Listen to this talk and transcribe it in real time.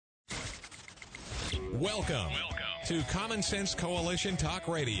Welcome to Common Sense Coalition Talk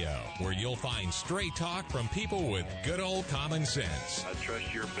Radio, where you'll find straight talk from people with good old common sense. I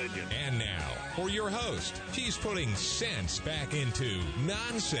trust your opinion. And now, for your host, she's putting sense back into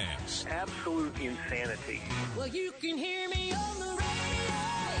nonsense. Absolute insanity. Well, you can hear me on the radio.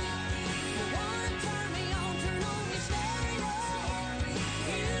 You want to turn me on, turn on your stereo.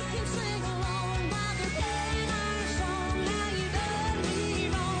 You can sing along while they're playing our song. Now you done me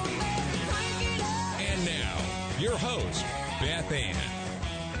wrong, baby, crank it up. And now, your host, Beth Ann.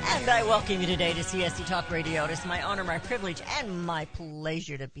 And I welcome you today to CSC Talk Radio. It is my honor, my privilege, and my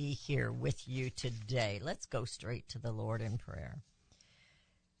pleasure to be here with you today. Let's go straight to the Lord in prayer.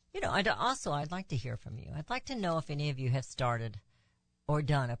 You know, I'd like to hear from you. I'd like to know if any of you have started or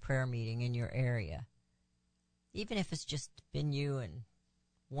done a prayer meeting in your area. Even if it's just been you and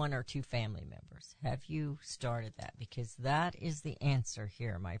one or two family members. Have you started that? Because that is the answer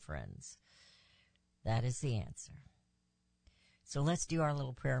here, my friends. That is the answer. So let's do our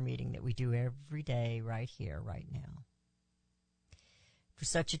little prayer meeting that we do every day right here, right now. For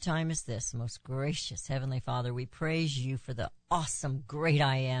such a time as this, most gracious Heavenly Father, we praise you for the awesome, great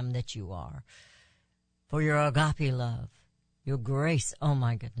I am that you are. For your agape love, your grace, oh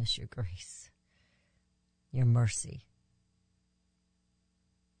my goodness, your grace, your mercy,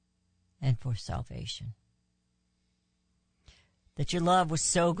 and for salvation. That your love was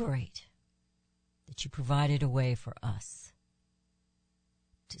so great that you provided a way for us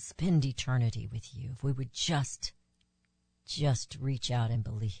to spend eternity with you if we would just reach out and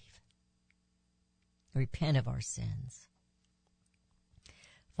believe. Repent of our sins.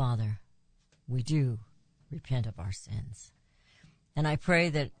 Father, we do repent of our sins. And I pray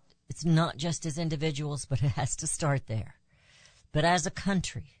that it's not just as individuals, but it has to start there. But as a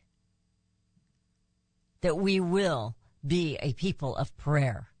country, that we will be a people of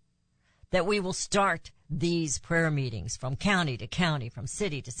prayer. That we will start these prayer meetings from county to county, from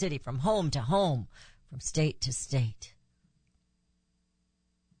city to city, from home to home, from state to state.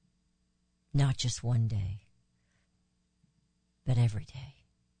 Not just one day, but every day.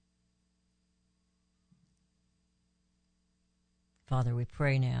 Father, we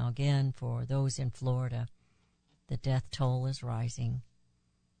pray now again for those in Florida. The death toll is rising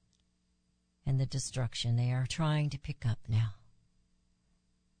and the destruction they are trying to pick up now.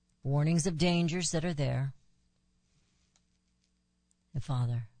 Warnings of dangers that are there. And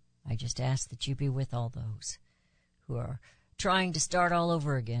Father, I just ask that you be with all those who are trying to start all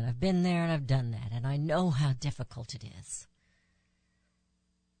over again. I've been there and I've done that, and I know how difficult it is.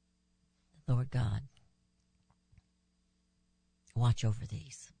 Lord God, watch over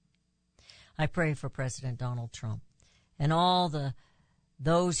these. I pray for President Donald Trump and all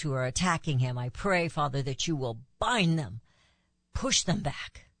those who are attacking him. I pray, Father, that you will bind them, push them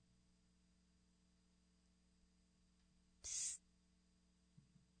back.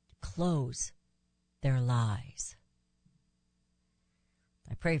 Close their lies.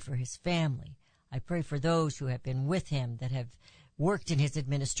 I pray for his family. I pray for those who have been with him, that have worked in his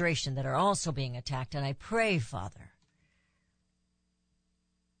administration, that are also being attacked. And I pray, Father,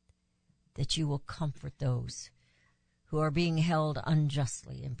 that you will comfort those who are being held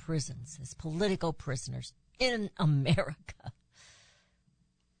unjustly in prisons as political prisoners in America.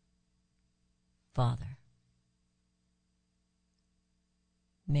 Father,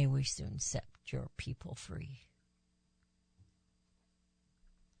 may we soon set your people free.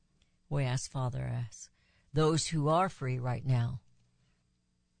 We ask, Father, as those who are free right now,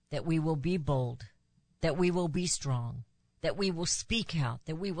 that we will be bold, that we will be strong, that we will speak out,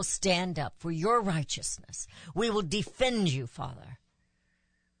 that we will stand up for your righteousness. We will defend you, Father.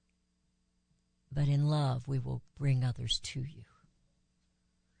 But in love, we will bring others to you.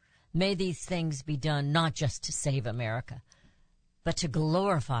 May these things be done not just to save America, but to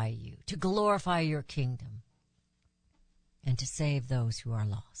glorify you, to glorify your kingdom, and to save those who are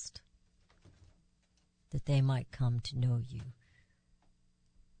lost, that they might come to know you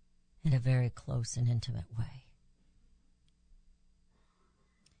in a very close and intimate way.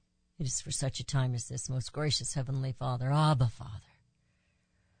 It is for such a time as this, most gracious Heavenly Father, Abba Father,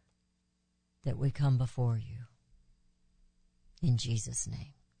 that we come before you. In Jesus'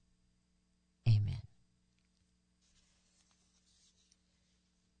 name, amen.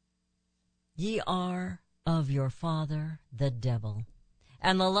 Ye are of your father the devil,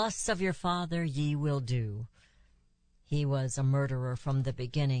 and the lusts of your father ye will do. He was a murderer from the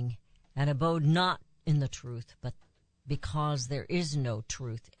beginning, and abode not in the truth, but because there is no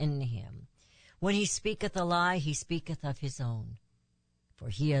truth in him. When he speaketh a lie, he speaketh of his own, for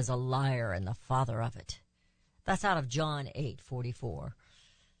he is a liar and the father of it. That's out of John 8:44.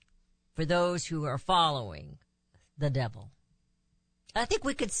 for those who are following the devil. I think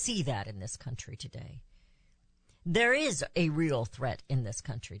we could see that in this country today. There is a real threat in this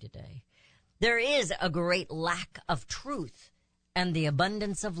country today. There is a great lack of truth and the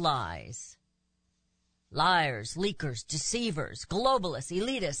abundance of lies. Liars, leakers, deceivers, globalists,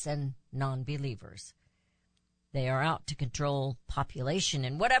 elitists, and non-believers. They are out to control population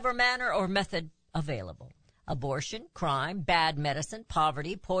in whatever manner or method available. Abortion, crime, bad medicine,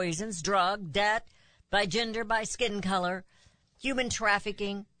 poverty, poisons, drug, debt, by gender, by skin color, human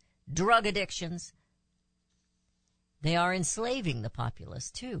trafficking, drug addictions. They are enslaving the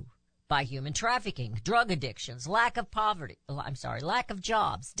populace too, by human trafficking, drug addictions, lack of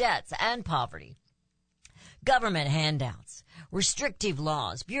jobs, debts, and poverty. Government handouts, restrictive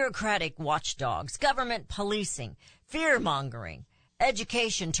laws, bureaucratic watchdogs, government policing, fear-mongering,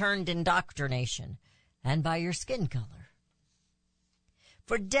 education turned indoctrination, and by your skin color.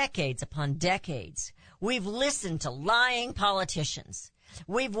 For decades upon decades, we've listened to lying politicians.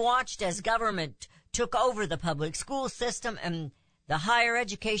 We've watched as government took over the public school system and the higher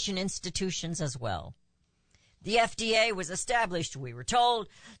education institutions as well. The FDA was established, we were told,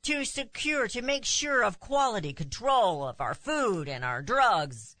 to make sure of quality control of our food and our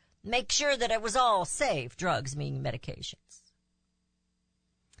drugs, make sure that it was all safe, drugs meaning medications.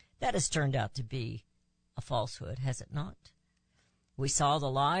 That has turned out to be a falsehood, has it not? We saw the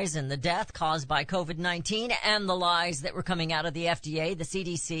lies and the death caused by COVID-19 and the lies that were coming out of the FDA, the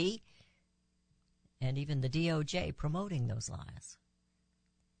CDC, and even the DOJ promoting those lies.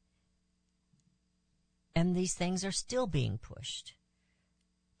 And these things are still being pushed.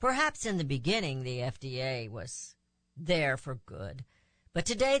 Perhaps in the beginning the FDA was there for good, but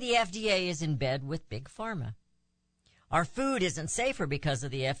today the FDA is in bed with Big Pharma. Our food isn't safer because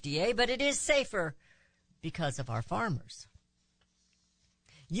of the FDA, but it is safer because of our farmers.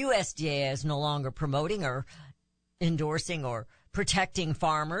 USDA is no longer promoting or endorsing or protecting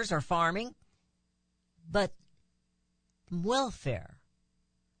farmers or farming, but welfare.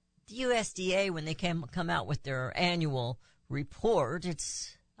 The USDA, when they come out with their annual report,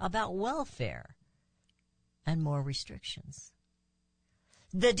 it's about welfare and more restrictions.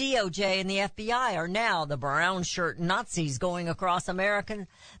 The DOJ and the FBI are now the brown shirt Nazis going across American.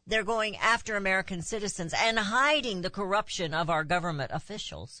 They're going after American citizens and hiding the corruption of our government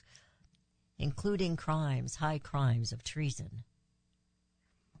officials, including crimes, high crimes of treason.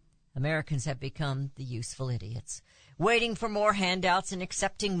 Americans have become the useful idiots, waiting for more handouts and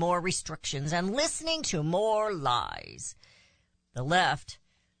accepting more restrictions and listening to more lies. The left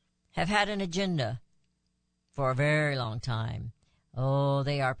have had an agenda for a very long time. Oh,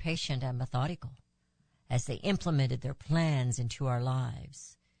 they are patient and methodical as they implemented their plans into our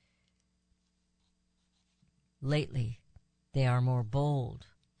lives. Lately, they are more bold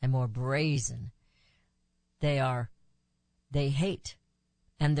and more brazen. They hate,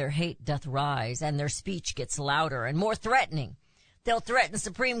 and their hate doth rise, and their speech gets louder and more threatening. They'll threaten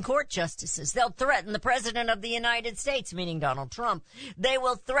Supreme Court justices. They'll threaten the President of the United States, meaning Donald Trump. They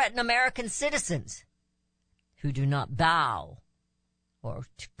will threaten American citizens who do not bow or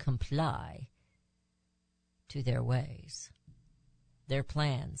to comply to their ways. Their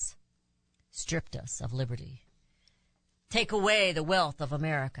plans stripped us of liberty. Take away the wealth of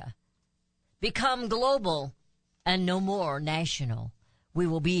America. Become global and no more national. We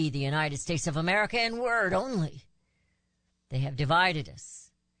will be the United States of America in word only. They have divided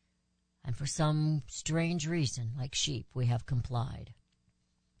us, and for some strange reason, like sheep, we have complied.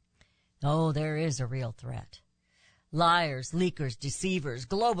 Oh, there is a real threat. Liars, leakers, deceivers,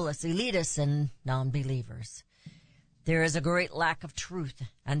 globalists, elitists, and non-believers. There is a great lack of truth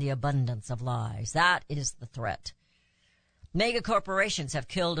and the abundance of lies. That is the threat. Mega corporations have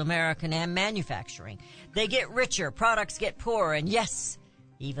killed American and manufacturing. They get richer, products get poorer, and yes,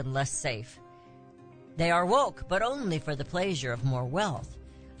 even less safe. They are woke, but only for the pleasure of more wealth.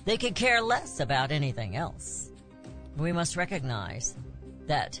 They could care less about anything else. We must recognize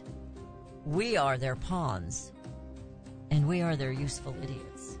that we are their pawns, and we are their useful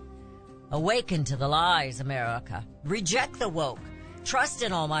idiots. Awaken to the lies, America. Reject the woke. Trust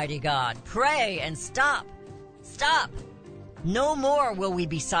in Almighty God. Pray and stop. Stop. No more will we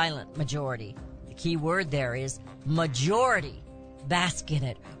be silent, majority. The key word there is majority. Bask in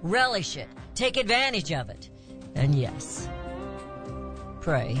it. Relish it. Take advantage of it. And yes,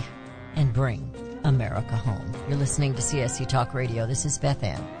 pray and bring America home. You're listening to CSC Talk Radio. This is Beth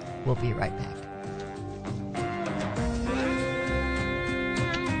Ann. We'll be right back.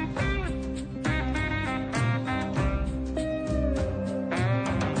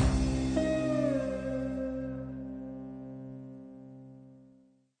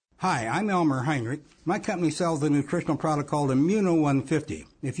 Hi, I'm Elmer Heinrich. My company sells a nutritional product called Immuno 150.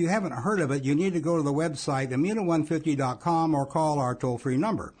 If you haven't heard of it, you need to go to the website immuno150.com or call our toll-free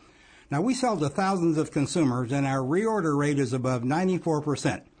number. Now, we sell to thousands of consumers, and our reorder rate is above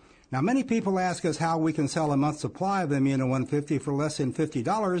 94%. Now, many people ask us how we can sell a month's supply of Immuno 150 for less than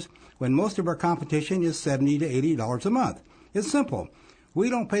 $50 when most of our competition is $70 to $80 a month. It's simple. We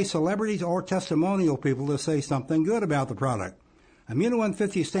don't pay celebrities or testimonial people to say something good about the product. Immuno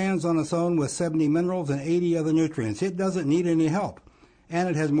 150 stands on its own with 70 minerals and 80 other nutrients. It doesn't need any help, and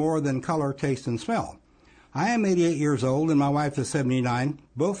it has more than color, taste, and smell. I am 88 years old, and my wife is 79,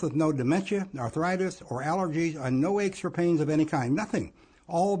 both with no dementia, arthritis, or allergies, and no aches or pains of any kind. Nothing.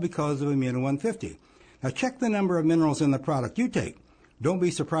 All because of Immuno 150. Now check the number of minerals in the product you take. Don't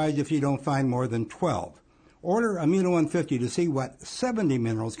be surprised if you don't find more than 12. Order Immuno 150 to see what 70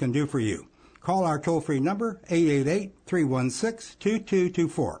 minerals can do for you. Call our toll-free number,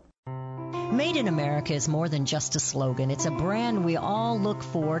 888-316-2224. Made in America is more than just a slogan. It's a brand we all look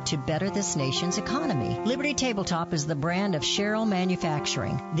for to better this nation's economy. Liberty Tabletop is the brand of Sherrill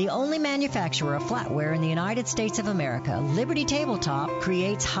Manufacturing, the only manufacturer of flatware in the United States of America. Liberty Tabletop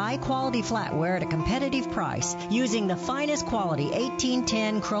creates high-quality flatware at a competitive price using the finest quality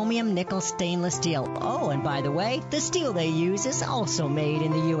 1810 chromium nickel stainless steel. Oh, and by the way, the steel they use is also made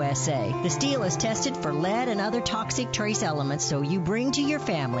in the USA. The steel is tested for lead and other toxic trace elements, so you bring to your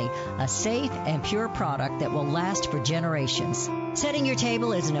family a safe and pure product that will last for generations. Setting your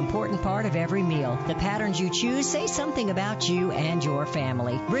table is an important part of every meal. The patterns you choose say something about you and your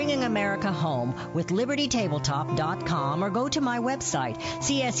family. Bringing America home with LibertyTabletop.com, or go to my website,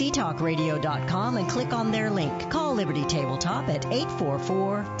 CSCTalkRadio.com, and click on their link. Call Liberty Tabletop at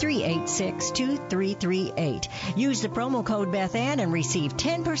 844-386-2338. Use the promo code BethAnn and receive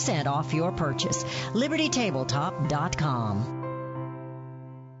 10% off your purchase. LibertyTabletop.com.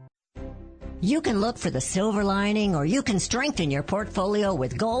 You can look for the silver lining, or you can strengthen your portfolio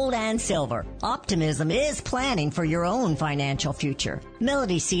with gold and silver. Optimism is planning for your own financial future.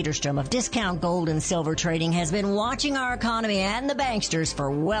 Melody Cedarstrom of Discount Gold and Silver Trading has been watching our economy and the banksters for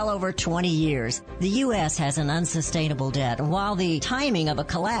well over 20 years. The U.S. has an unsustainable debt, and while the timing of a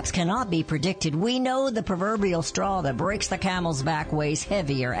collapse cannot be predicted, we know the proverbial straw that breaks the camel's back weighs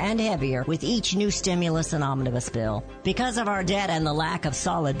heavier and heavier with each new stimulus and omnibus bill. Because of our debt and the lack of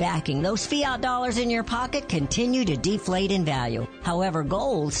solid backing, those fiat dollars in your pocket continue to deflate in value. However,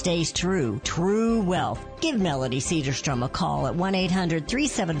 gold stays true wealth. Give Melody Cedarstrom a call at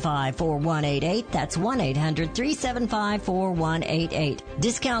 1-800-375-4188. That's 1-800-375-4188.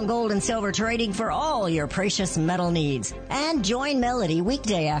 Discount Gold and Silver Trading for all your precious metal needs. And join Melody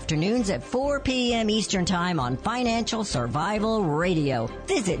weekday afternoons at 4 p.m. Eastern Time on Financial Survival Radio.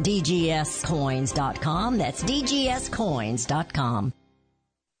 Visit dgscoins.com. That's dgscoins.com.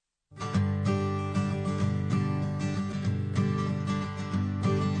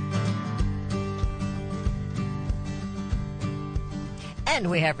 And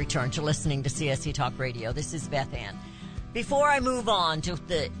we have returned to listening to CSC Talk Radio. This is Beth Ann. Before I move on to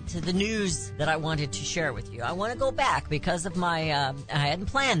the news that I wanted to share with you, I want to go back because of my, I hadn't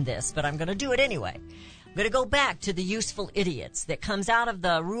planned this, but I'm going to do it anyway. I'm going to go back to the useful idiots that comes out of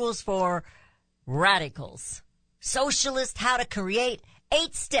the rules for radicals. Socialist, how to create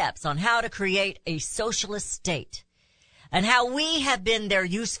 8 steps on how to create a socialist state, and how we have been their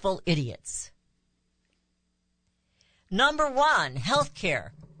useful idiots. Number 1, healthcare.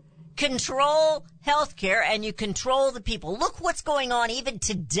 Control healthcare and you control the people. Look what's going on even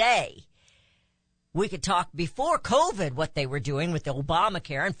today. We could talk before COVID what they were doing with the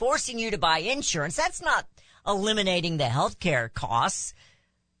Obamacare and forcing you to buy insurance. That's not eliminating the healthcare costs.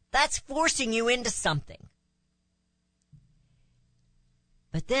 That's forcing you into something.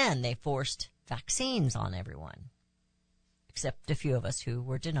 But then they forced vaccines on everyone, except a few of us who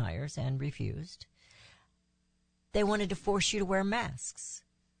were deniers and refused. They wanted to force you to wear masks.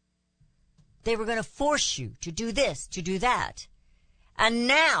 They were going to force you to do this, to do that. And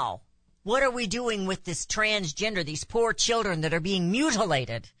now, what are we doing with this transgender, these poor children that are being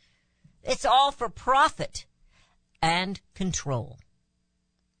mutilated? It's all for profit and control.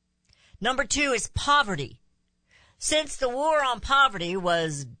 Number 2 is poverty. Since the war on poverty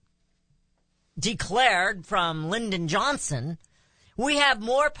was declared from Lyndon Johnson, we have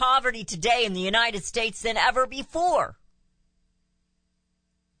more poverty today in the United States than ever before.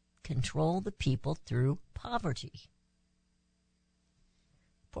 Control the people through poverty.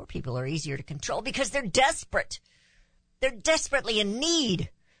 Poor people are easier to control because they're desperate. They're desperately in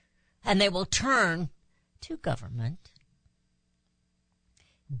need, and they will turn to government.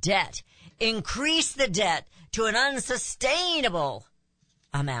 Debt. Increase the debt to an unsustainable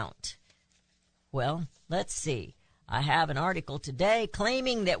amount. Well, let's see. I have an article today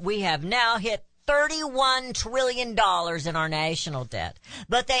claiming that we have now hit $31 trillion in our national debt.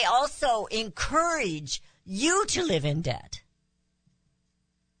 But they also encourage you to live in debt.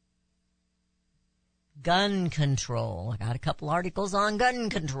 Gun control. I got a couple articles on gun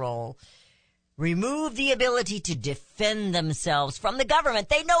control. Remove the ability to defend themselves from the government.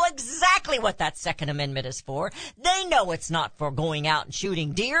 They know exactly what that Second Amendment is for. They know it's not for going out and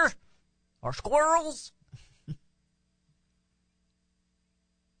shooting deer or squirrels.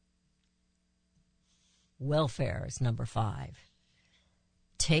 Welfare is number 5.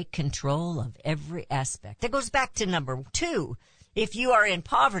 Take control of every aspect. That goes back to number 2. If you are in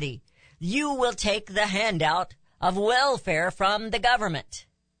poverty, you will take the handout of welfare from the government.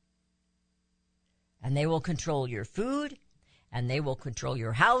 And they will control your food, and they will control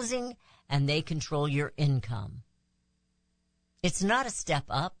your housing, and they control your income. It's not a step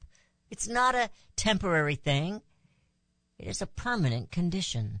up. It's not a temporary thing. It is a permanent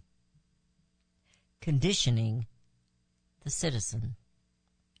condition. Conditioning the citizen.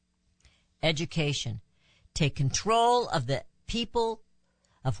 Education. Take control of the people,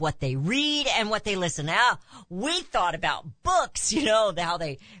 of what they read and what they listen. Now, we thought about books, how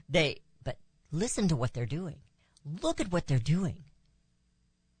they, but listen to what they're doing. Look at what they're doing.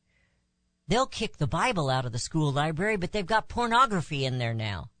 They'll kick the Bible out of the school library, but they've got pornography in there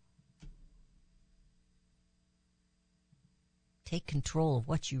now. Take control of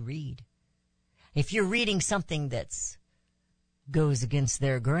what you read. If you're reading something that's goes against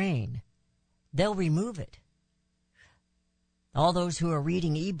their grain, they'll remove it. All those who are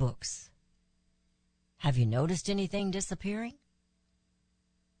reading ebooks, have you noticed anything disappearing?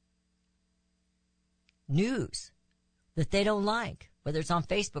 News that they don't like, whether it's on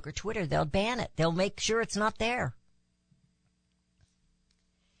Facebook or Twitter, they'll ban it. They'll make sure it's not there.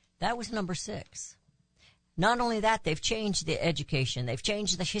 That was number 6. Not only that, they've changed the education. They've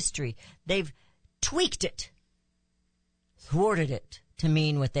changed the history. They've tweaked it, thwarted it to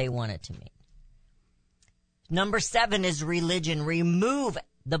mean what they want it to mean. Number 7 is religion. Remove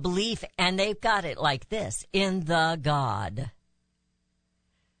the belief, and they've got it like this, in the God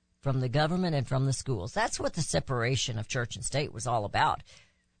from the government and from the schools. That's what the separation of church and state was all about.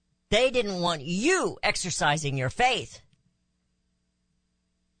 They didn't want you exercising your faith.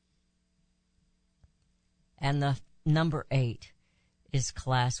 And the number 8 is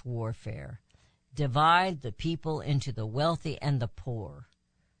class warfare. Divide the people into the wealthy and the poor.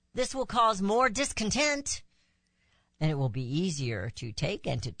 This will cause more discontent, and it will be easier to take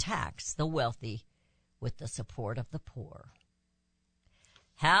and to tax the wealthy with the support of the poor.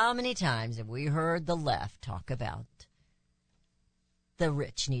 How many times have we heard the left talk about the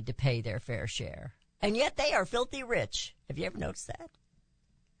rich need to pay their fair share? And yet they are filthy rich. Have you ever noticed that?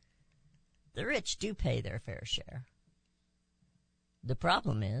 The rich do pay their fair share. The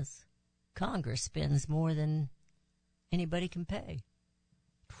problem is Congress spends more than anybody can pay.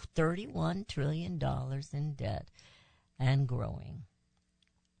 $31 trillion in debt and growing.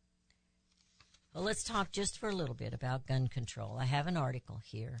 Well, let's talk just for a little bit about gun control. I have an article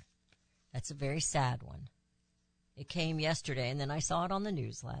here. That's a very sad one. It came yesterday, and then I saw it on the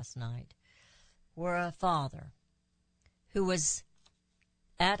news last night, where a father who was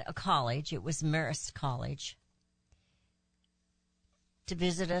at a college, it was Marist College, to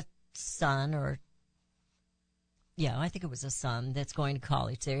visit a son, I think it was a son that's going to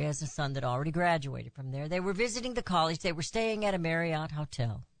college there. He has a son that already graduated from there. They were visiting the college. They were staying at a Marriott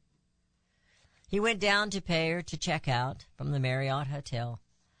hotel. He went down to pay or to check out from the Marriott hotel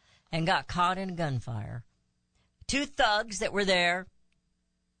and got caught in a gunfire. 2 thugs that were there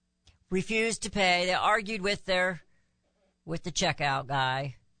refused to pay. They argued with the checkout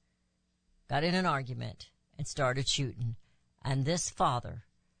guy, got in an argument, and started shooting. And this father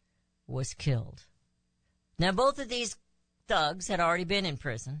was killed. Now, both of these thugs had already been in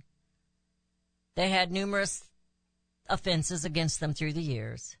prison. They had numerous offenses against them through the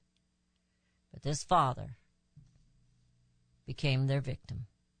years. But this father became their victim.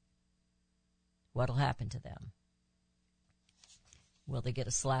 What'll happen to them? Will they get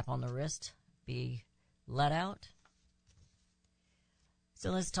a slap on the wrist? Be let out?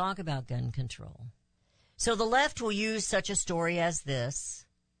 So let's talk about gun control. So the left will use such a story as this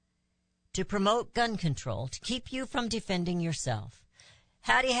to promote gun control, to keep you from defending yourself.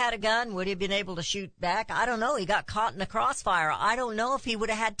 Had he had a gun, would he have been able to shoot back? I don't know. He got caught in the crossfire. I don't know if he would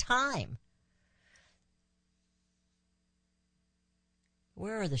have had time.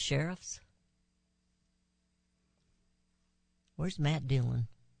 Where are the sheriffs? Where's Matt Dillon?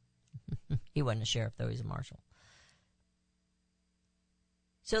 He wasn't a sheriff, though. He's a marshal.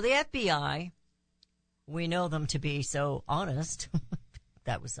 So the FBI, we know them to be so honest.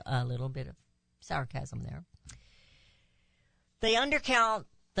 That was a little bit of sarcasm there. They undercount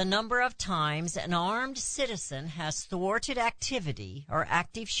the number of times an armed citizen has thwarted activity or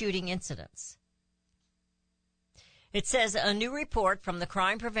active shooting incidents. It says a new report from the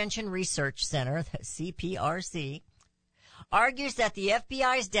Crime Prevention Research Center, the CPRC, argues that the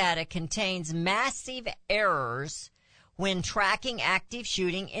FBI's data contains massive errors when tracking active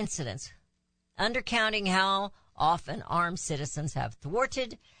shooting incidents, undercounting how often armed citizens have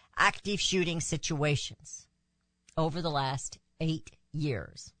thwarted active shooting situations over the last 8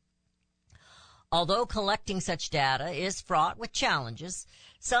 years. Although collecting such data is fraught with challenges,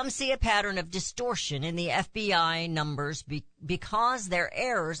 some see a pattern of distortion in the FBI numbers because their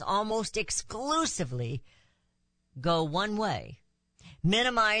errors almost exclusively go one way,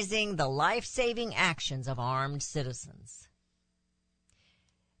 minimizing the life-saving actions of armed citizens.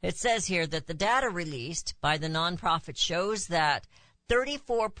 It says here that the data released by the nonprofit shows that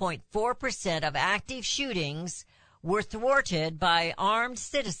 34.4% of active shootings were thwarted by armed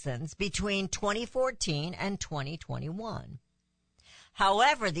citizens between 2014 and 2021.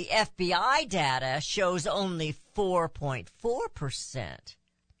 However, the FBI data shows only 4.4%.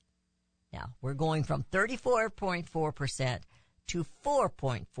 Now, we're going from 34.4% to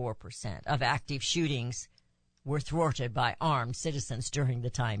 4.4% of active shootings were thwarted by armed citizens during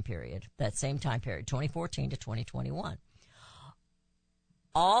the time period, that same time period, 2014 to 2021.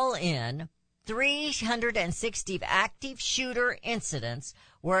 All in, 360 active shooter incidents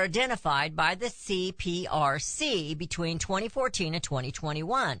were identified by the CPRC between 2014 and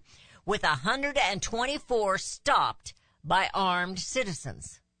 2021, with 124 stopped by armed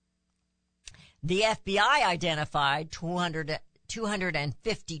citizens. The FBI identified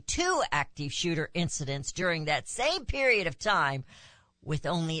 252 active shooter incidents during that same period of time, with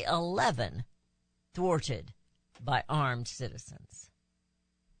only 11 thwarted by armed citizens.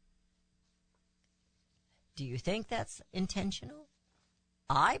 Do you think that's intentional?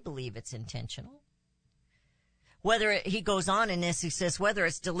 I believe it's intentional. He goes on in this, he says, whether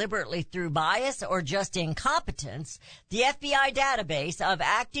it's deliberately through bias or just incompetence, the FBI database of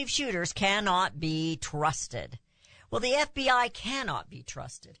active shooters cannot be trusted. Well, the FBI cannot be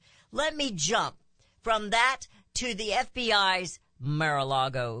trusted. Let me jump from that to the FBI's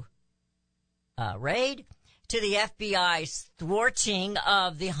Mar-a-Lago raid, to the FBI's thwarting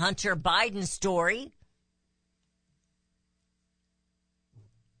of the Hunter Biden story.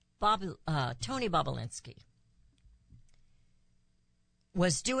 Tony Bobulinski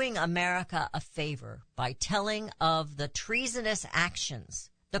was doing America a favor by telling of the treasonous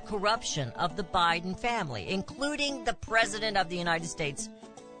actions, the corruption of the Biden family, including the President of the United States,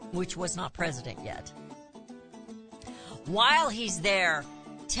 which was not president yet. While he's there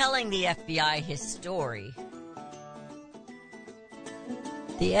telling the FBI his story,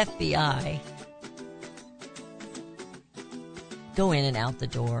 the FBI go in and out the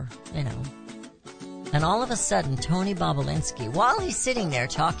door, And all of a sudden, Tony Bobulinski, while he's sitting there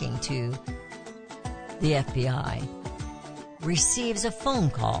talking to the FBI, receives a phone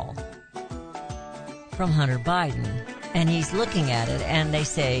call from Hunter Biden, and he's looking at it, and they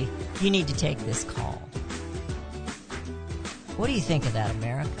say, you need to take this call. What do you think of that,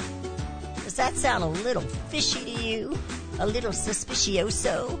 America? Does that sound a little fishy to you? A little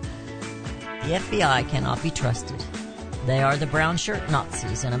suspicioso? The FBI cannot be trusted. They are the brown shirt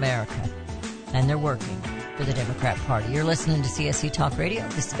Nazis in America, and they're working for the Democrat Party. You're listening to CSC Talk Radio.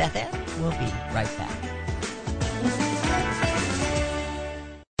 This is Beth Ann. We'll be right back.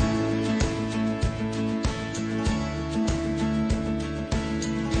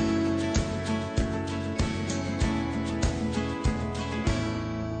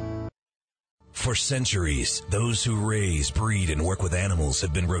 For centuries, those who raise, breed, and work with animals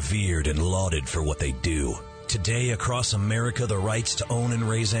have been revered and lauded for what they do. Today, across America, the rights to own and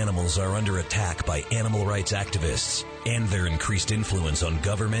raise animals are under attack by animal rights activists and their increased influence on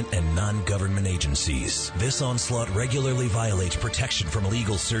government and non-government agencies. This onslaught regularly violates protection from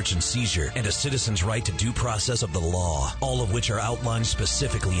legal search and seizure and a citizen's right to due process of the law, all of which are outlined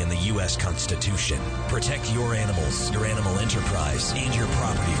specifically in the U.S. Constitution. Protect your animals, your animal enterprise, and your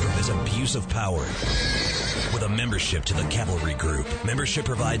property from this abuse of power. With a membership to the Cavalry Group, membership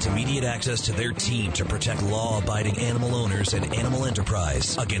provides immediate access to their team to protect law-abiding animal owners and animal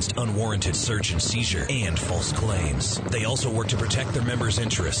enterprise against unwarranted search and seizure and false claims. They also work to protect their members'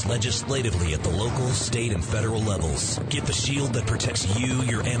 interests legislatively at the local, state, and federal levels. Get the shield that protects you,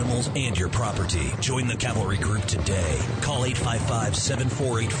 your animals, and your property. Join the Cavalry Group today. Call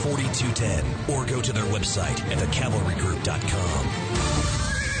 855-748-4210 or go to their website at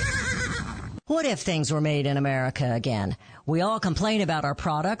thecavalrygroup.com. What if things were made in America again? We all complain about our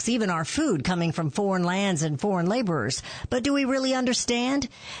products, even our food coming from foreign lands and foreign laborers. But do we really understand?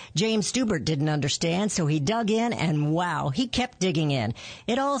 James Stubert didn't understand, so he dug in, and wow, he kept digging in.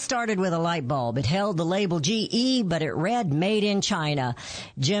 It all started with a light bulb. It held the label GE, but it read Made in China.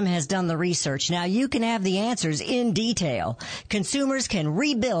 Jim has done the research. Now you can have the answers in detail. Consumers can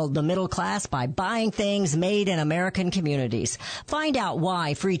rebuild the middle class by buying things made in American communities. Find out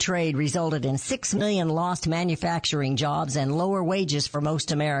why free trade resulted in 6 million lost manufacturing jobs and lower wages for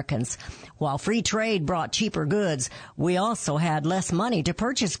most Americans. While free trade brought cheaper goods, we also had less money to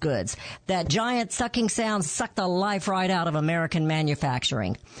purchase goods. That giant sucking sound sucked the life right out of American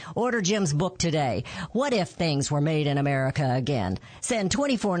manufacturing. Order Jim's book today, What If Things Were Made in America Again? Send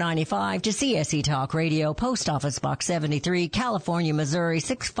 $24.95 to CSC Talk Radio, Post Office Box 73, California, Missouri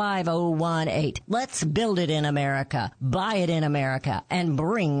 65018. Let's build it in America, buy it in America, and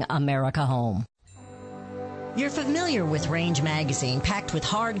bring America home. You're familiar with Range Magazine, packed with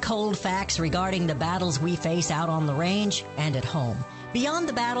hard, cold facts regarding the battles we face out on the range and at home. Beyond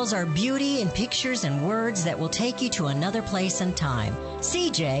the battles are beauty and pictures and words that will take you to another place and time.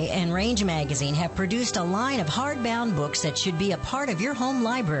 CJ and Range Magazine have produced a line of hardbound books that should be a part of your home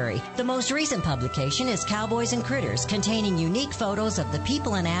library. The most recent publication is Cowboys and Critters, containing unique photos of the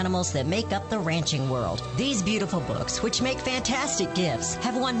people and animals that make up the ranching world. These beautiful books, which make fantastic gifts,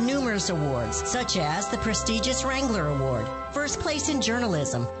 have won numerous awards, such as the prestigious Wrangler Award, First Place in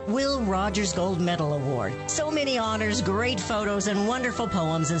Journalism, Will Rogers Gold Medal Award. So many honors, great photos, and wonderful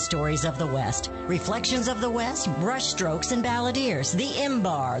poems and stories of the West. Reflections of the West, Brushstrokes and Balladeers, The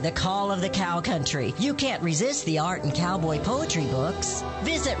Imbar, The Call of the Cow Country. You can't resist the art and cowboy poetry books.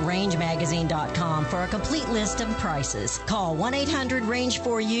 Visit rangemagazine.com for a complete list of prices. Call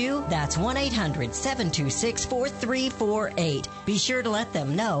 1-800-RANGE-4U. That's 1-800-726-4348. Be sure to let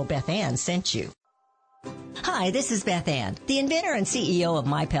them know Beth Ann sent you. Hi, this is Beth Ann. The inventor and CEO of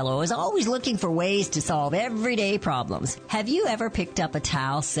MyPillow is always looking for ways to solve everyday problems. Have you ever picked up a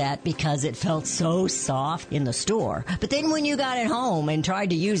towel set because it felt so soft in the store, but then when you got it home and tried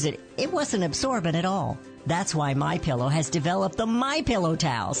to use it, it wasn't absorbent at all? That's why MyPillow has developed the MyPillow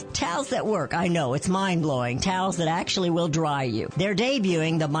towels. Towels that work. I know, it's mind-blowing. Towels that actually will dry you. They're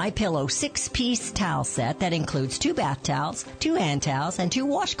debuting the MyPillow 6-piece towel set that includes 2 bath towels, 2 hand towels, and 2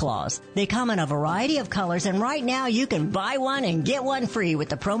 washcloths. They come in a variety of colors, and right now you can buy one and get one free with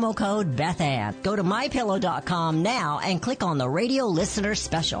the promo code BethAnn. Go to MyPillow.com now and click on the radio listener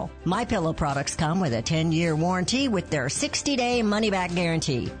special. MyPillow products come with a 10-year warranty with their 60-day money-back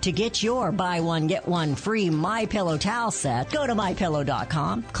guarantee. To get your buy one, get one free MyPillow towel set, go to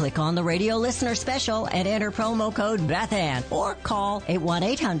MyPillow.com, click on the radio listener special, and enter promo code BethAnn, or call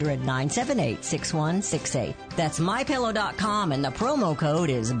 1-800-978-6168. That's MyPillow.com, and the promo code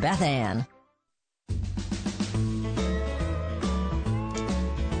is BethAnn.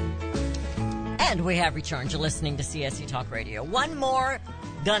 And we have returned. You're listening to CSC Talk Radio. One more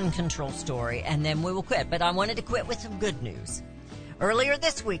gun control story, and then we will quit. But I wanted to quit with some good news. Earlier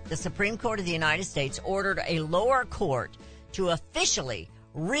this week, the Supreme Court of the United States ordered a lower court to officially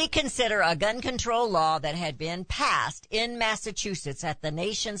reconsider a gun control law that had been passed in Massachusetts at the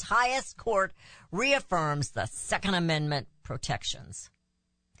nation's highest court reaffirms the Second Amendment protections.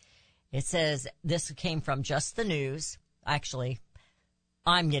 It says, this came from Just the News. Actually,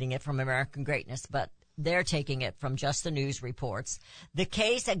 I'm getting it from American Greatness, but they're taking it from Just the News reports. The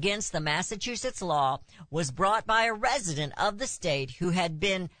case against the Massachusetts law was brought by a resident of the state who had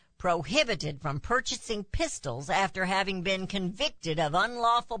been prohibited from purchasing pistols after having been convicted of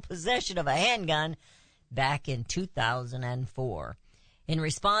unlawful possession of a handgun back in 2004. In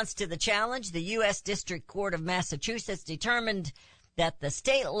response to the challenge, the U.S. District Court of Massachusetts determined that the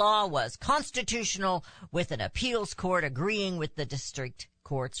state law was constitutional, with an appeals court agreeing with the district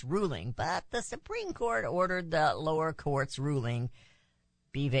court's ruling. But the Supreme Court ordered the lower court's ruling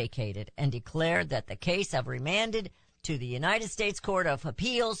be vacated and declared that the case have remanded to the United States Court of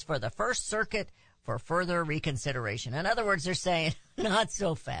Appeals for the First Circuit for further reconsideration. In other words, they're saying, not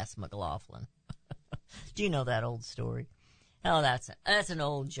so fast, McLaughlin. Do you know that old story? Oh, that's an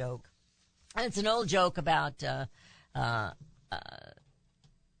old joke. It's an old joke about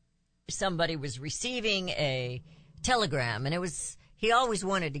somebody was receiving a telegram, and he always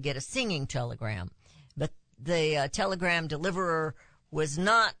wanted to get a singing telegram, but the telegram deliverer was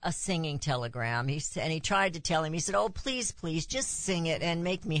not a singing telegram. And he tried to tell him, he said, "Oh, please, just sing it and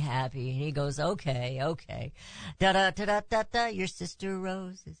make me happy." And he goes, okay. Da-da-da-da-da-da, your sister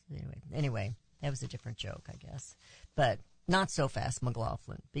Rose. Anyway, that was a different joke, I guess. But not so fast,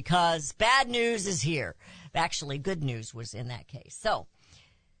 McLaughlin, because bad news is here. Actually, good news was in that case. So,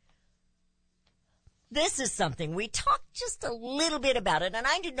 This is something we talked just a little bit about it, and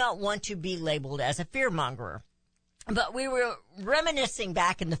I do not want to be labeled as a fearmongerer. But we were reminiscing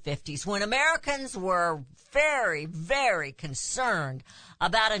back in the 50s when Americans were very, very concerned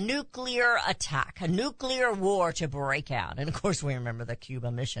about a nuclear attack, a nuclear war to break out. And, of course, we remember the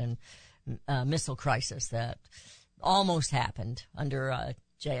Cuba missile crisis that almost happened under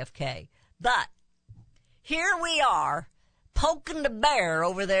JFK. But here we are poking the bear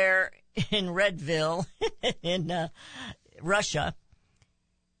over there in Redville in Russia,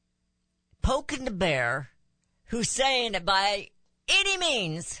 poking the bear, who's saying that by any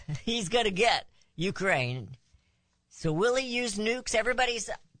means he's going to get Ukraine. So will he use nukes? Everybody's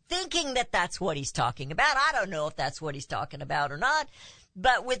thinking that that's what he's talking about. I don't know if that's what he's talking about or not.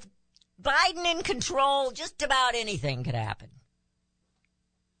 But with Biden in control, just about anything could happen.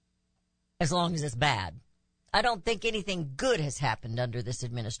 As long as it's bad. I don't think anything good has happened under this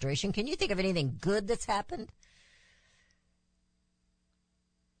administration. Can you think of anything good that's happened?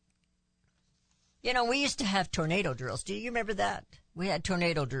 You know, we used to have tornado drills. Do you remember that? We had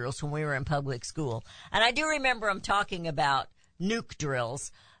tornado drills when we were in public school. And I do remember them talking about nuke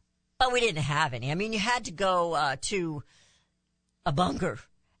drills, but we didn't have any. I mean, you had to go to a bunker.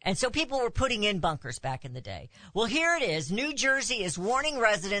 And so people were putting in bunkers back in the day. Well, here it is. New Jersey is warning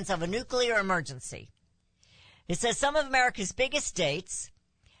residents of a nuclear emergency. It says some of America's biggest states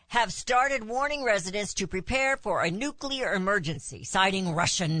have started warning residents to prepare for a nuclear emergency, citing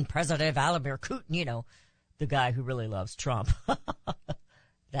Russian President Vladimir Putin, you know, the guy who really loves Trump.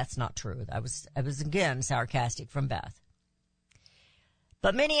 That's not true. I was again sarcastic from Beth.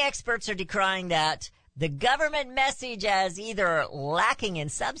 But many experts are decrying that the government message as either lacking in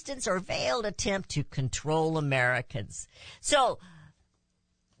substance or veiled attempt to control Americans. So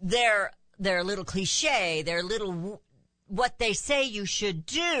their little cliche, their little what they say you should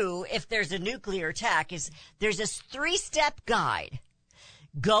do if there's a nuclear attack is there's this 3-step guide.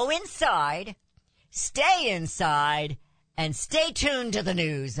 Go inside, stay inside, and stay tuned to the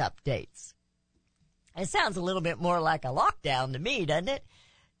news updates. It sounds a little bit more like a lockdown to me, doesn't it?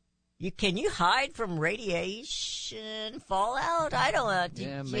 Can you hide from radiation fallout? I don't know.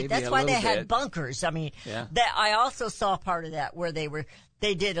 Yeah, maybe that's a why they little had bit. bunkers. I mean, Yeah. I also saw part of that where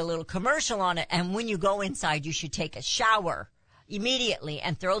they did a little commercial on it. And when you go inside, you should take a shower immediately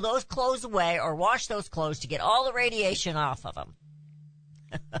and throw those clothes away or wash those clothes to get all the radiation off of them.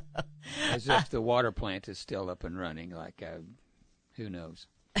 As if the water plant is still up and running, like, who knows?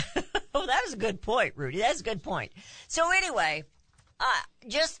 Oh, that was a good point, Rudy. That's a good point. So anyway,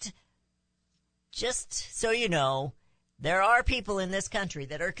 just so you know, there are people in this country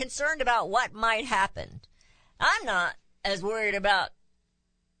that are concerned about what might happen. I'm not as worried about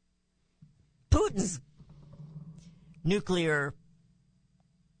Putin's nuclear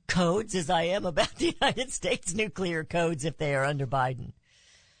codes as I am about the United States nuclear codes if they are under Biden.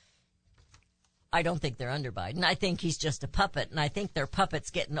 I don't think they're under Biden. I think he's just a puppet, and I think their puppet's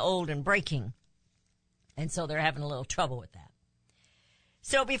getting old and breaking. And so they're having a little trouble with that.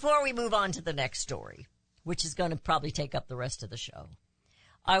 So before we move on to the next story, which is going to probably take up the rest of the show,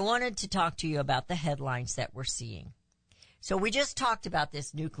 I wanted to talk to you about the headlines that we're seeing. So we just talked about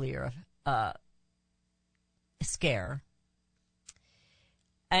this nuclear scare.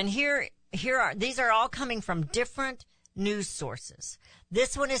 And these are all coming from different news sources.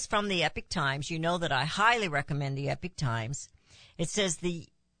 This one is from the Epic Times. You know that I highly recommend the Epic Times. It says the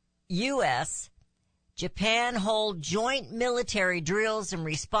U.S., Japan hold joint military drills in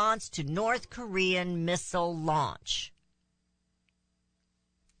response to North Korean missile launch.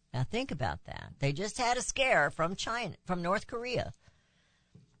 Now think about that. They just had a scare from North Korea.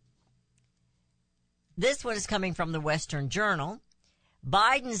 This one is coming from the Western Journal.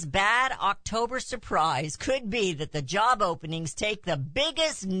 Biden's bad October surprise could be that the job openings take the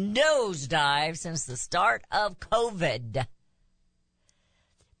biggest nosedive since the start of COVID.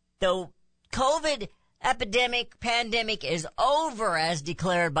 The COVID pandemic is over as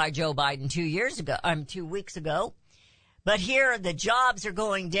declared by Joe Biden 2 weeks ago. But here the jobs are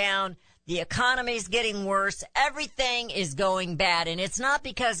going down. The economy's getting worse. Everything is going bad. And it's not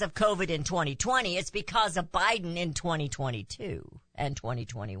because of COVID in 2020. It's because of Biden in 2022 and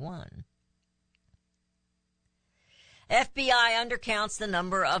 2021. FBI undercounts the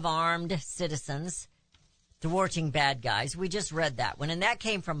number of armed citizens thwarting bad guys. We just read that one, and that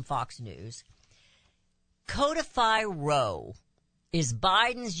came from Fox News. Codify Roe is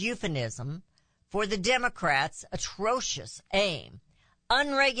Biden's euphemism for the Democrats' atrocious aim.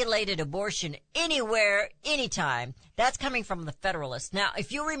 Unregulated abortion anywhere, anytime. That's coming from the Federalist. Now,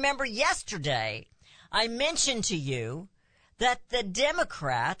 if you remember yesterday, I mentioned to you that the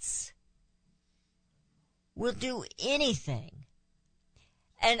Democrats will do anything.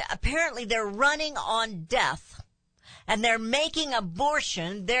 And apparently they're running on death. And they're making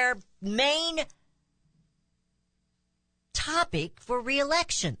abortion their main topic for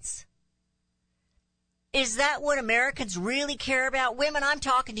re-elections. Is that what Americans really care about? Women, I'm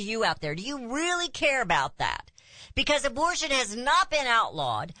talking to you out there. Do you really care about that? Because abortion has not been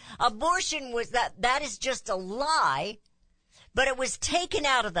outlawed. Abortion was that is just a lie, but it was taken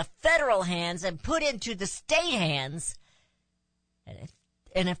out of the federal hands and put into the state hands.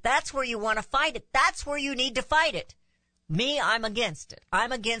 And if that's where you want to fight it, that's where you need to fight it. Me, I'm against it.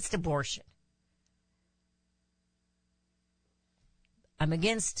 I'm against abortion. I'm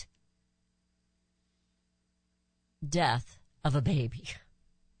against death of a baby.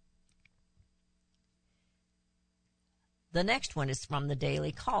 The next one is from the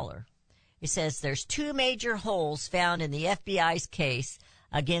Daily Caller. It says there's 2 major holes found in the FBI's case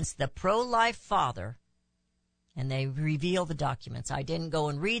against the pro-life father, and they reveal the documents. I didn't go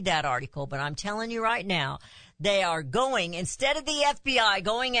and read that article, but I'm telling you right now, they are going, instead of the FBI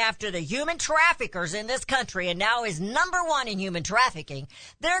going after the human traffickers in this country, and now is #1 in human trafficking,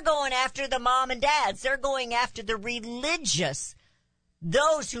 they're going after the mom and dads. They're going after the religious,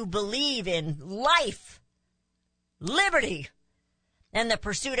 those who believe in life, liberty, and the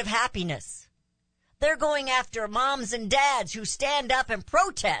pursuit of happiness. They're going after moms and dads who stand up and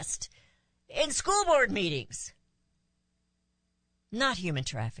protest in school board meetings. Not human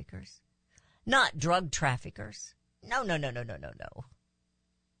traffickers. Not drug traffickers. No.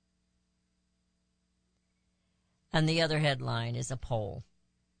 And the other headline is a poll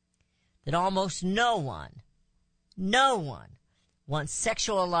that almost no one wants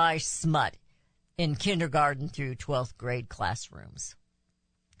sexualized smut in kindergarten through 12th grade classrooms.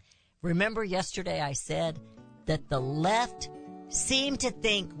 Remember yesterday I said that the left seem to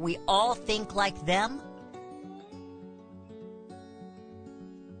think we all think like them?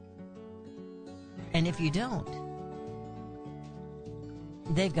 And if you don't,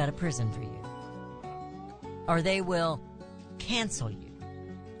 they've got a prison for you. Or they will cancel you.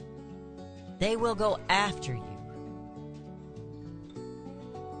 They will go after you.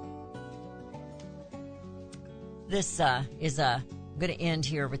 This is going to end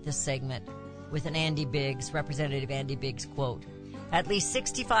here with this segment with an Representative Andy Biggs quote. At least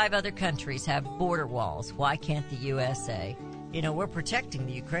 65 other countries have border walls. Why can't the USA? You know, we're protecting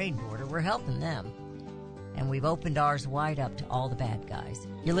the Ukraine border. We're helping them. And we've opened ours wide up to all the bad guys.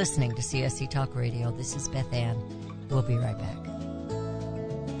 You're listening to CSC Talk Radio. This is Beth Ann. We'll be right back.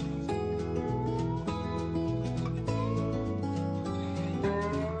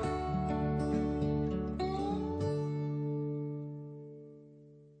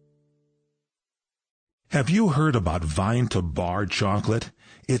 Have you heard about Vine to Bar chocolate?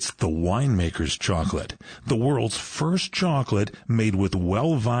 It's the winemaker's chocolate, the world's first chocolate made with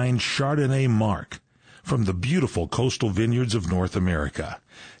well-vined Chardonnay marc from the beautiful coastal vineyards of North America.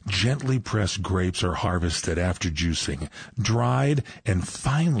 Gently pressed grapes are harvested after juicing, dried and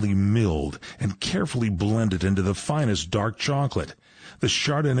finely milled and carefully blended into the finest dark chocolate. The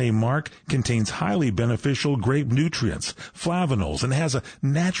Chardonnay marc contains highly beneficial grape nutrients, flavonols, and has a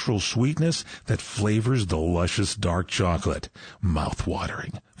natural sweetness that flavors the luscious dark chocolate.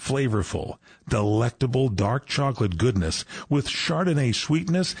 Mouth-watering, flavorful, delectable dark chocolate goodness with Chardonnay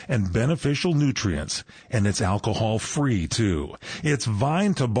sweetness and beneficial nutrients. And it's alcohol-free, too. It's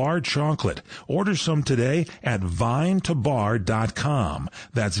Vine to Bar chocolate. Order some today at vinetobar.com.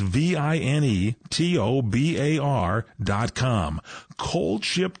 That's VINETOBAR.com. Cold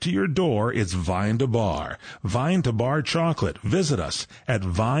shipped to your door, it's Vine to Bar. Vine to Bar chocolate. Visit us at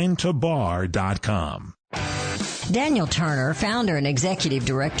vinetobar.com. Daniel Turner, founder and executive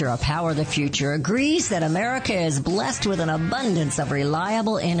director of Power the Future, agrees that America is blessed with an abundance of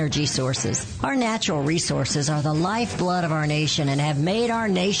reliable energy sources. Our natural resources are the lifeblood of our nation and have made our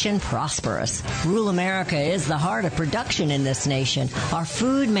nation prosperous. Rural America is the heart of production in this nation. Our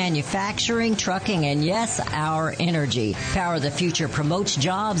food, manufacturing, trucking, and yes, our energy. Power the Future promotes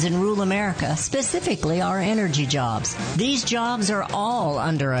jobs in rural America, specifically our energy jobs. These jobs are all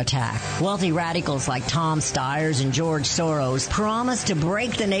under attack. Wealthy radicals like Tom Stiers and George Soros promise to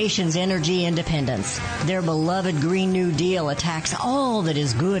break the nation's energy independence. Their beloved Green New Deal attacks all that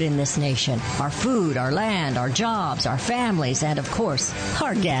is good in this nation. Our food, our land, our jobs, our families, and of course,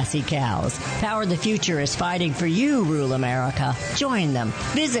 our gassy cows. Power the Future is fighting for you, rural America. Join them.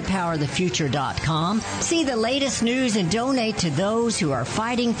 Visit PowerTheFuture.com. See the latest news and donate to those who are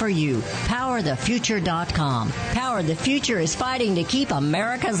fighting for you. PowerTheFuture.com. Power the Future is fighting to keep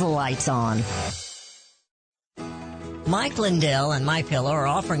America's lights on. Mike Lindell and MyPillow are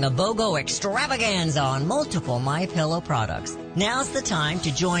offering a BOGO extravaganza on multiple MyPillow products. Now's the time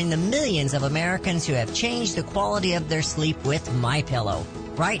to join the millions of Americans who have changed the quality of their sleep with MyPillow.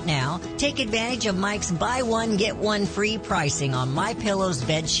 Right now, take advantage of Mike's buy one, get one free pricing on MyPillow's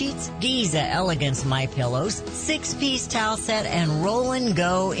bed sheets, Giza Elegance MyPillows, 6-piece towel set, and Roll and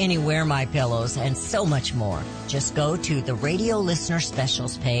Go Anywhere MyPillows, and so much more. Just go to the radio listener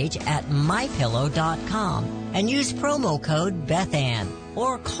specials page at MyPillow.com and use promo code BethAnn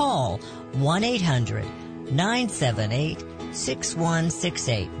or call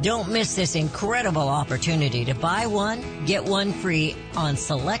 1-800-978-6168. Don't miss this incredible opportunity to buy one, get one free on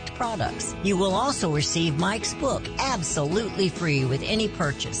select products. You will also receive Mike's book absolutely free with any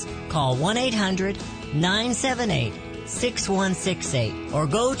purchase. Call 1-800-978-6168 or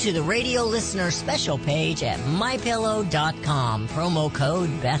go to the radio listener special page at MyPillow.com. Promo code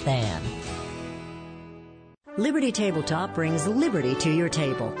BethAnn. Liberty Tabletop brings liberty to your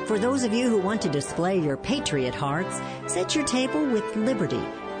table. For those of you who want to display your patriot hearts, set your table with Liberty,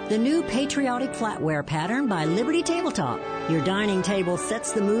 the new patriotic flatware pattern by Liberty Tabletop. Your dining table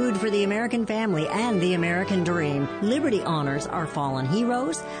sets the mood for the American family and the American dream. Liberty honors our fallen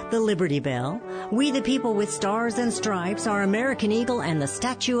heroes, the Liberty Bell, We the People with Stars and Stripes, our American Eagle, and the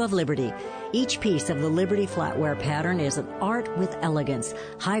Statue of Liberty. Each piece of the Liberty flatware pattern is an art with elegance,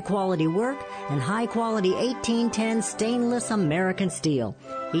 high-quality work, and high-quality 1810 stainless American steel.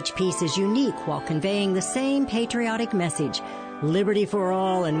 Each piece is unique while conveying the same patriotic message, liberty for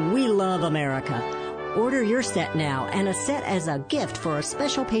all and we love America. Order your set now and a set as a gift for a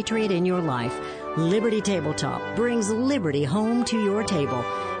special patriot in your life. Liberty Tabletop brings liberty home to your table.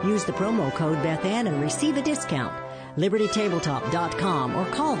 Use the promo code BethAnn and receive a discount. LibertyTabletop.com or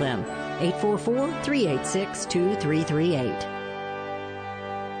call them 844-386-2338.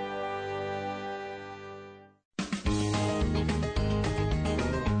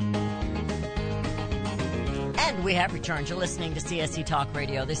 And we have returned. You're listening to CSC Talk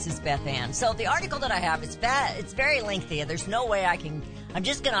Radio. This is Beth Ann. So the article that I have is it's very lengthy. There's no way I'm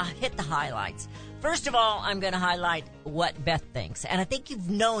just going to hit the highlights. First of all, I'm going to highlight what Beth thinks. And I think you've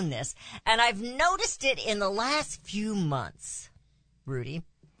known this. And I've noticed it in the last few months, Rudy,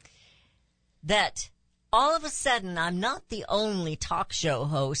 that all of a sudden I'm not the only talk show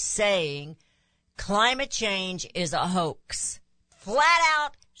host saying climate change is a hoax. Flat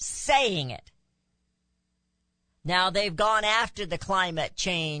out saying it. Now, they've gone after the climate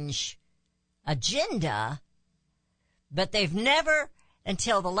change agenda, but they've never,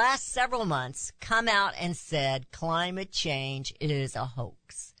 until the last several months, come out and said climate change is a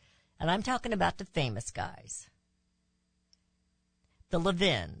hoax. And I'm talking about the famous guys. The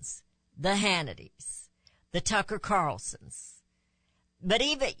Levins, the Hannitys, the Tucker Carlsons. But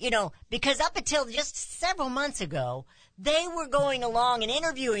even, because up until just several months ago, they were going along and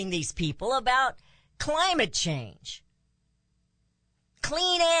interviewing these people about climate change,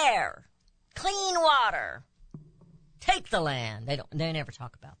 clean air, clean water, take the land. They never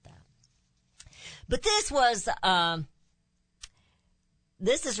talk about that. But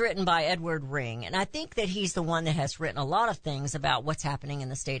this is written by Edward Ring, and I think that he's the one that has written a lot of things about what's happening in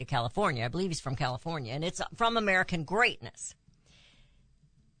the state of California. I believe he's from California, and it's from American Greatness.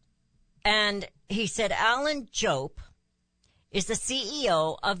 And he said Alan Jope is the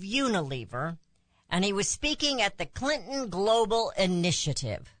CEO of Unilever, and he was speaking at the Clinton Global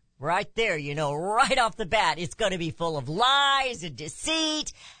Initiative. Right there, right off the bat, it's going to be full of lies and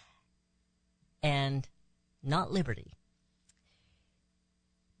deceit and not liberty.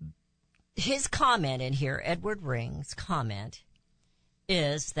 His comment in here, Edward Ring's comment,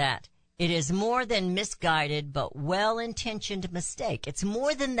 is that it is more than misguided but well-intentioned mistake. It's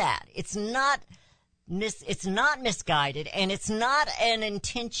more than that. It's not misguided, and it's not an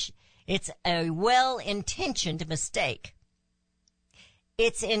intention. It's a well-intentioned mistake.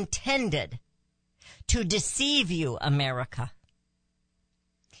 It's intended to deceive you, America.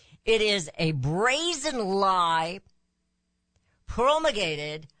 It is a brazen lie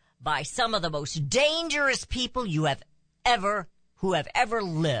promulgated by some of the most dangerous people who have ever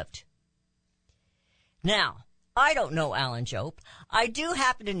lived. Now, I don't know Alan Jope. I do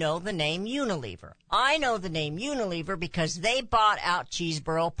happen to know the name Unilever. I know the name Unilever because they bought out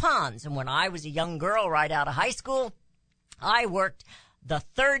Cheeseboro Ponds. And when I was a young girl right out of high school, I worked the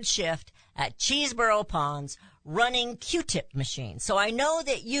third shift at Cheeseboro Ponds running Q-tip machines. So I know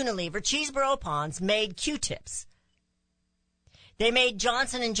that Unilever, Cheeseboro Ponds, made Q-tips. They made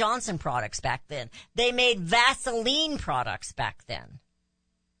Johnson & Johnson products back then. They made Vaseline products back then.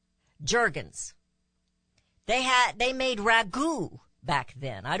 Jergens. They made Ragu back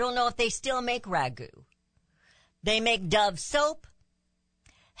then. I don't know if they still make Ragu. They make Dove soap,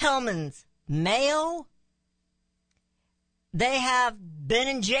 Hellman's mayo. They have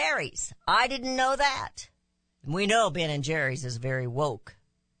Ben & Jerry's. I didn't know that. We know Ben & Jerry's is very woke.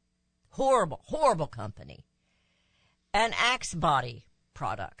 Horrible, horrible company. And Axe Body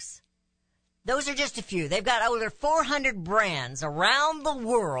products. Those are just a few. They've got over 400 brands around the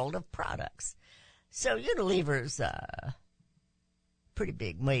world of products. So Unilever's a pretty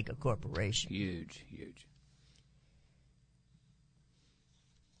big mega corporation. Huge, huge.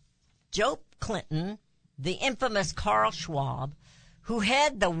 Joe Clinton, the infamous Carl Schwab, who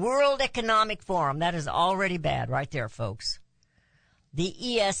had the World Economic Forum. That is already bad right there, folks. The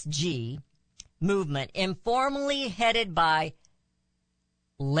ESG movement, informally headed by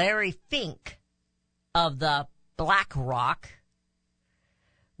Larry Fink of the BlackRock,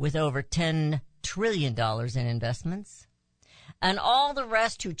 with over $10 trillion in investments, and all the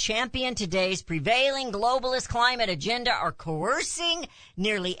rest who champion today's prevailing globalist climate agenda are coercing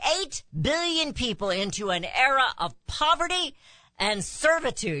nearly 8 billion people into an era of poverty and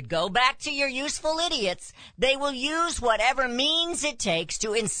servitude. Go back to your useful idiots. They will use whatever means it takes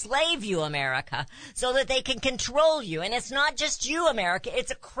to enslave you, America, so that they can control you. And it's not just you, America.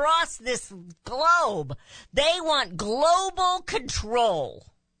 It's across this globe. They want global control.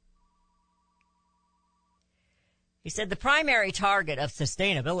 He said the primary target of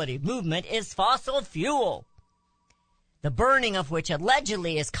sustainability movement is fossil fuel, the burning of which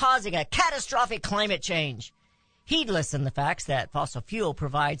allegedly is causing a catastrophic climate change. Heedless in the facts that fossil fuel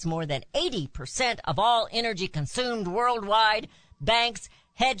provides more than 80% of all energy consumed worldwide, banks,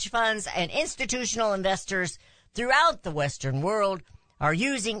 hedge funds, and institutional investors throughout the Western world are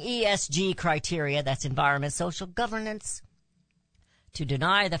using ESG criteria, that's environment, social governance, to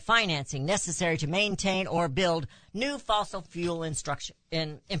deny the financing necessary to maintain or build new fossil fuel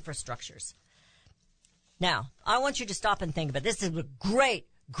infrastructures. Now, I want you to stop and think about this. This is a great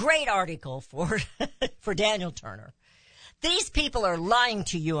article for for Daniel Turner. These people are lying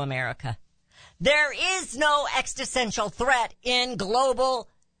to you, America. There is no existential threat in global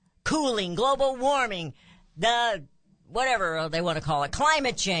cooling, global warming, the whatever they want to call it,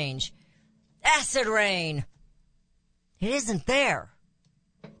 climate change, acid rain. It isn't there.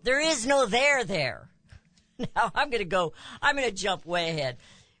 There is no there. Now, I'm going to jump way ahead.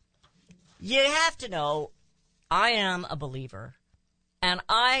 You have to know, I am a believer, and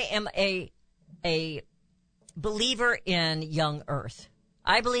I am a believer in young Earth.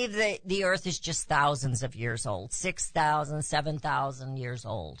 I believe that the Earth is just thousands of years old, 6,000, 7,000 years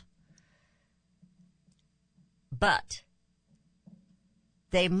old. But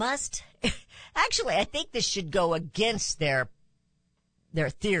they must, actually, I think this should go against their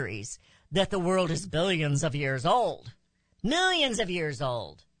theories that the world is billions of years old, millions of years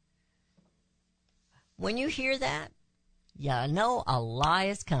old. When you hear that, you know a lie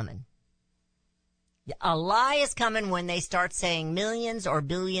is coming. A lie is coming when they start saying millions or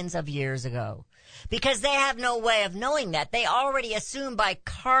billions of years ago, because they have no way of knowing that. They already assume by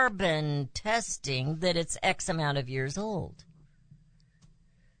carbon testing that it's X amount of years old.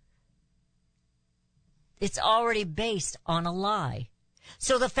 It's already based on a lie.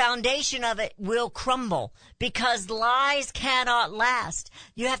 So the foundation of it will crumble because lies cannot last.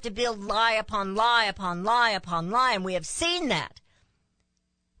 You have to build lie upon lie upon lie upon lie, and we have seen that.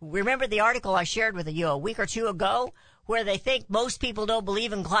 Remember the article I shared with you a week or two ago where they think most people don't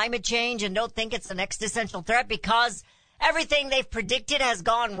believe in climate change and don't think it's an existential threat because everything they've predicted has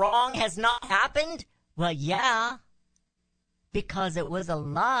gone wrong, has not happened? Well, yeah, because it was a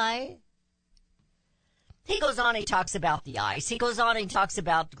lie. He goes on, he talks about the ice. He goes on, he talks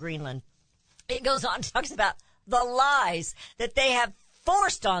about Greenland. He goes on, talks about the lies that they have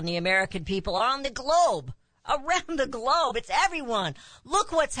forced on the American people, on the globe, around the globe. It's everyone.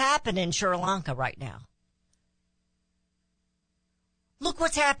 Look what's happened in Sri Lanka right now. Look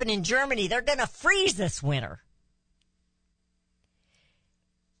what's happened in Germany. They're going to freeze this winter.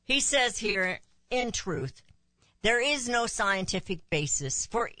 He says here, in truth, there is no scientific basis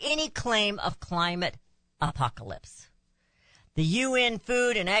for any claim of climate apocalypse. The UN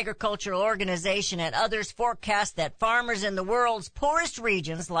Food and Agriculture Organization and others forecast that farmers in the world's poorest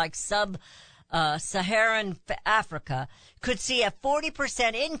regions like sub-Saharan Africa could see a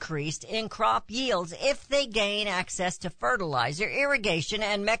 40% increase in crop yields if they gain access to fertilizer, irrigation,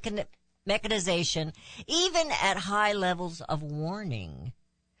 and mechanization, even at high levels of warning.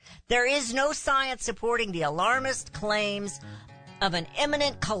 There is no science supporting the alarmist claims of an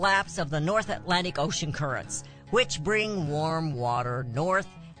imminent collapse of the North Atlantic Ocean currents, which bring warm water north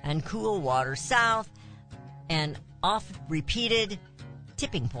and cool water south, and oft-repeated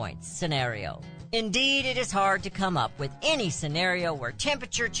tipping point scenario. Indeed, it is hard to come up with any scenario where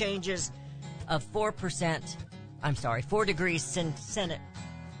temperature changes of 4 degrees say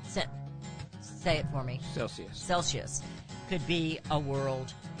it for me. Celsius could be a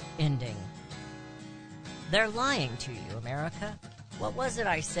world ending. They're lying to you, America. What was it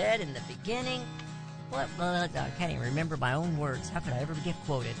I said in the beginning? I can't even remember my own words. How could I ever get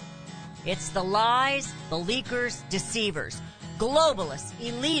quoted? It's the lies, the leakers, deceivers, globalists,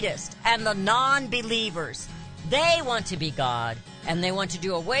 elitists, and the non-believers. They want to be God, and they want to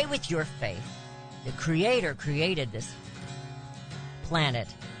do away with your faith. The Creator created this planet,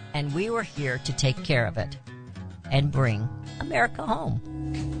 and we were here to take care of it and bring America home.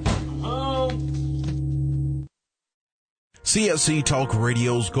 CSC Talk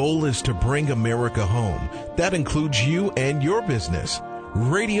Radio's goal is to bring America home. That includes you and your business.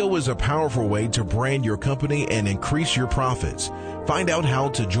 Radio is a powerful way to brand your company and increase your profits. Find out how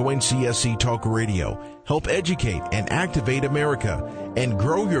to join CSC Talk Radio, help educate and activate America, and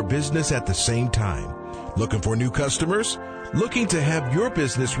grow your business at the same time. Looking for new customers? Looking to have your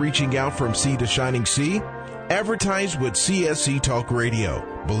business reaching out from sea to shining sea? Advertise with CSC Talk Radio.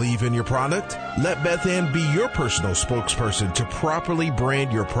 Believe in your product? Let Beth Ann be your personal spokesperson to properly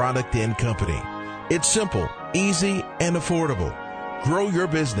brand your product and company. It's simple, easy, and affordable. Grow your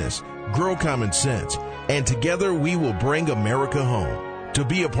business, grow common sense, and together we will bring America home. To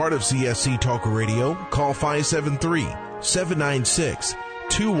be a part of CSC Talk Radio, call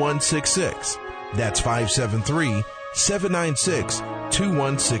 573-796-2166. That's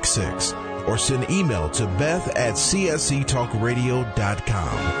 573-796-2166. Or send email to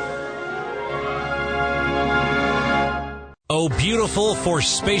beth@csctalkradio.com. Oh, beautiful for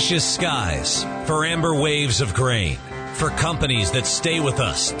spacious skies, for amber waves of grain, for companies that stay with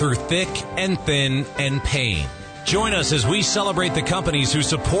us through thick and thin and pain. Join us as we celebrate the companies who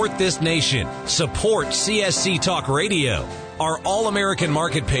support this nation. Support CSC Talk Radio. Our All-American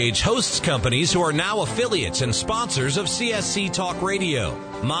Market page hosts companies who are now affiliates and sponsors of CSC Talk Radio.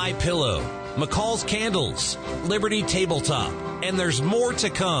 My Pillow, McCall's Candles, Liberty Tabletop, and there's more to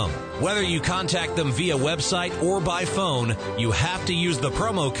come. Whether you contact them via website or by phone, you have to use the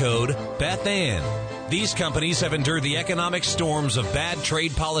promo code BethAnn. These companies have endured the economic storms of bad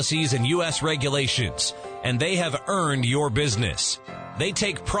trade policies and U.S. regulations, and they have earned your business. They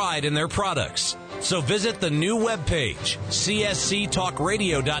take pride in their products. So visit the new webpage,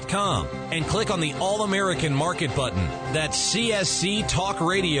 csctalkradio.com, and click on the All-American Market button. That's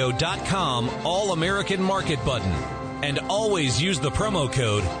csctalkradio.com, All-American Market button. And always use the promo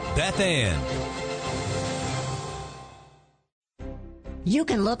code BethAnn. You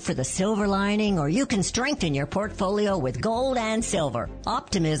can look for the silver lining, or you can strengthen your portfolio with gold and silver.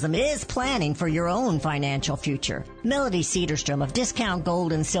 Optimism is planning for your own financial future. Melody Cedarstrom of Discount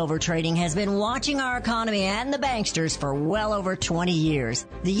Gold and Silver Trading has been watching our economy and the banksters for well over 20 years.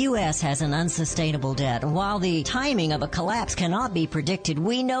 The U.S. has an unsustainable debt, and while the timing of a collapse cannot be predicted,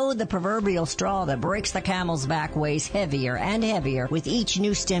 we know the proverbial straw that breaks the camel's back weighs heavier and heavier with each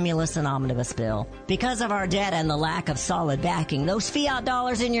new stimulus and omnibus bill. Because of our debt and the lack of solid backing, those fiat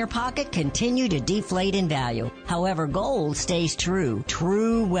dollars in your pocket continue to deflate in value. However, gold stays true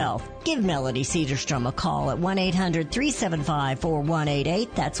wealth. Give Melody Cedarstrom a call at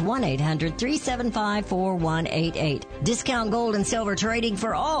 1-800-375-4188. That's 1-800-375-4188. Discount Gold and Silver Trading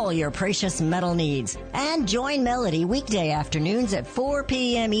for all your precious metal needs. And join Melody weekday afternoons at 4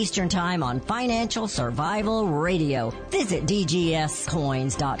 p.m. Eastern Time on Financial Survival Radio. Visit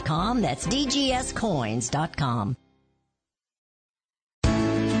dgscoins.com. That's dgscoins.com.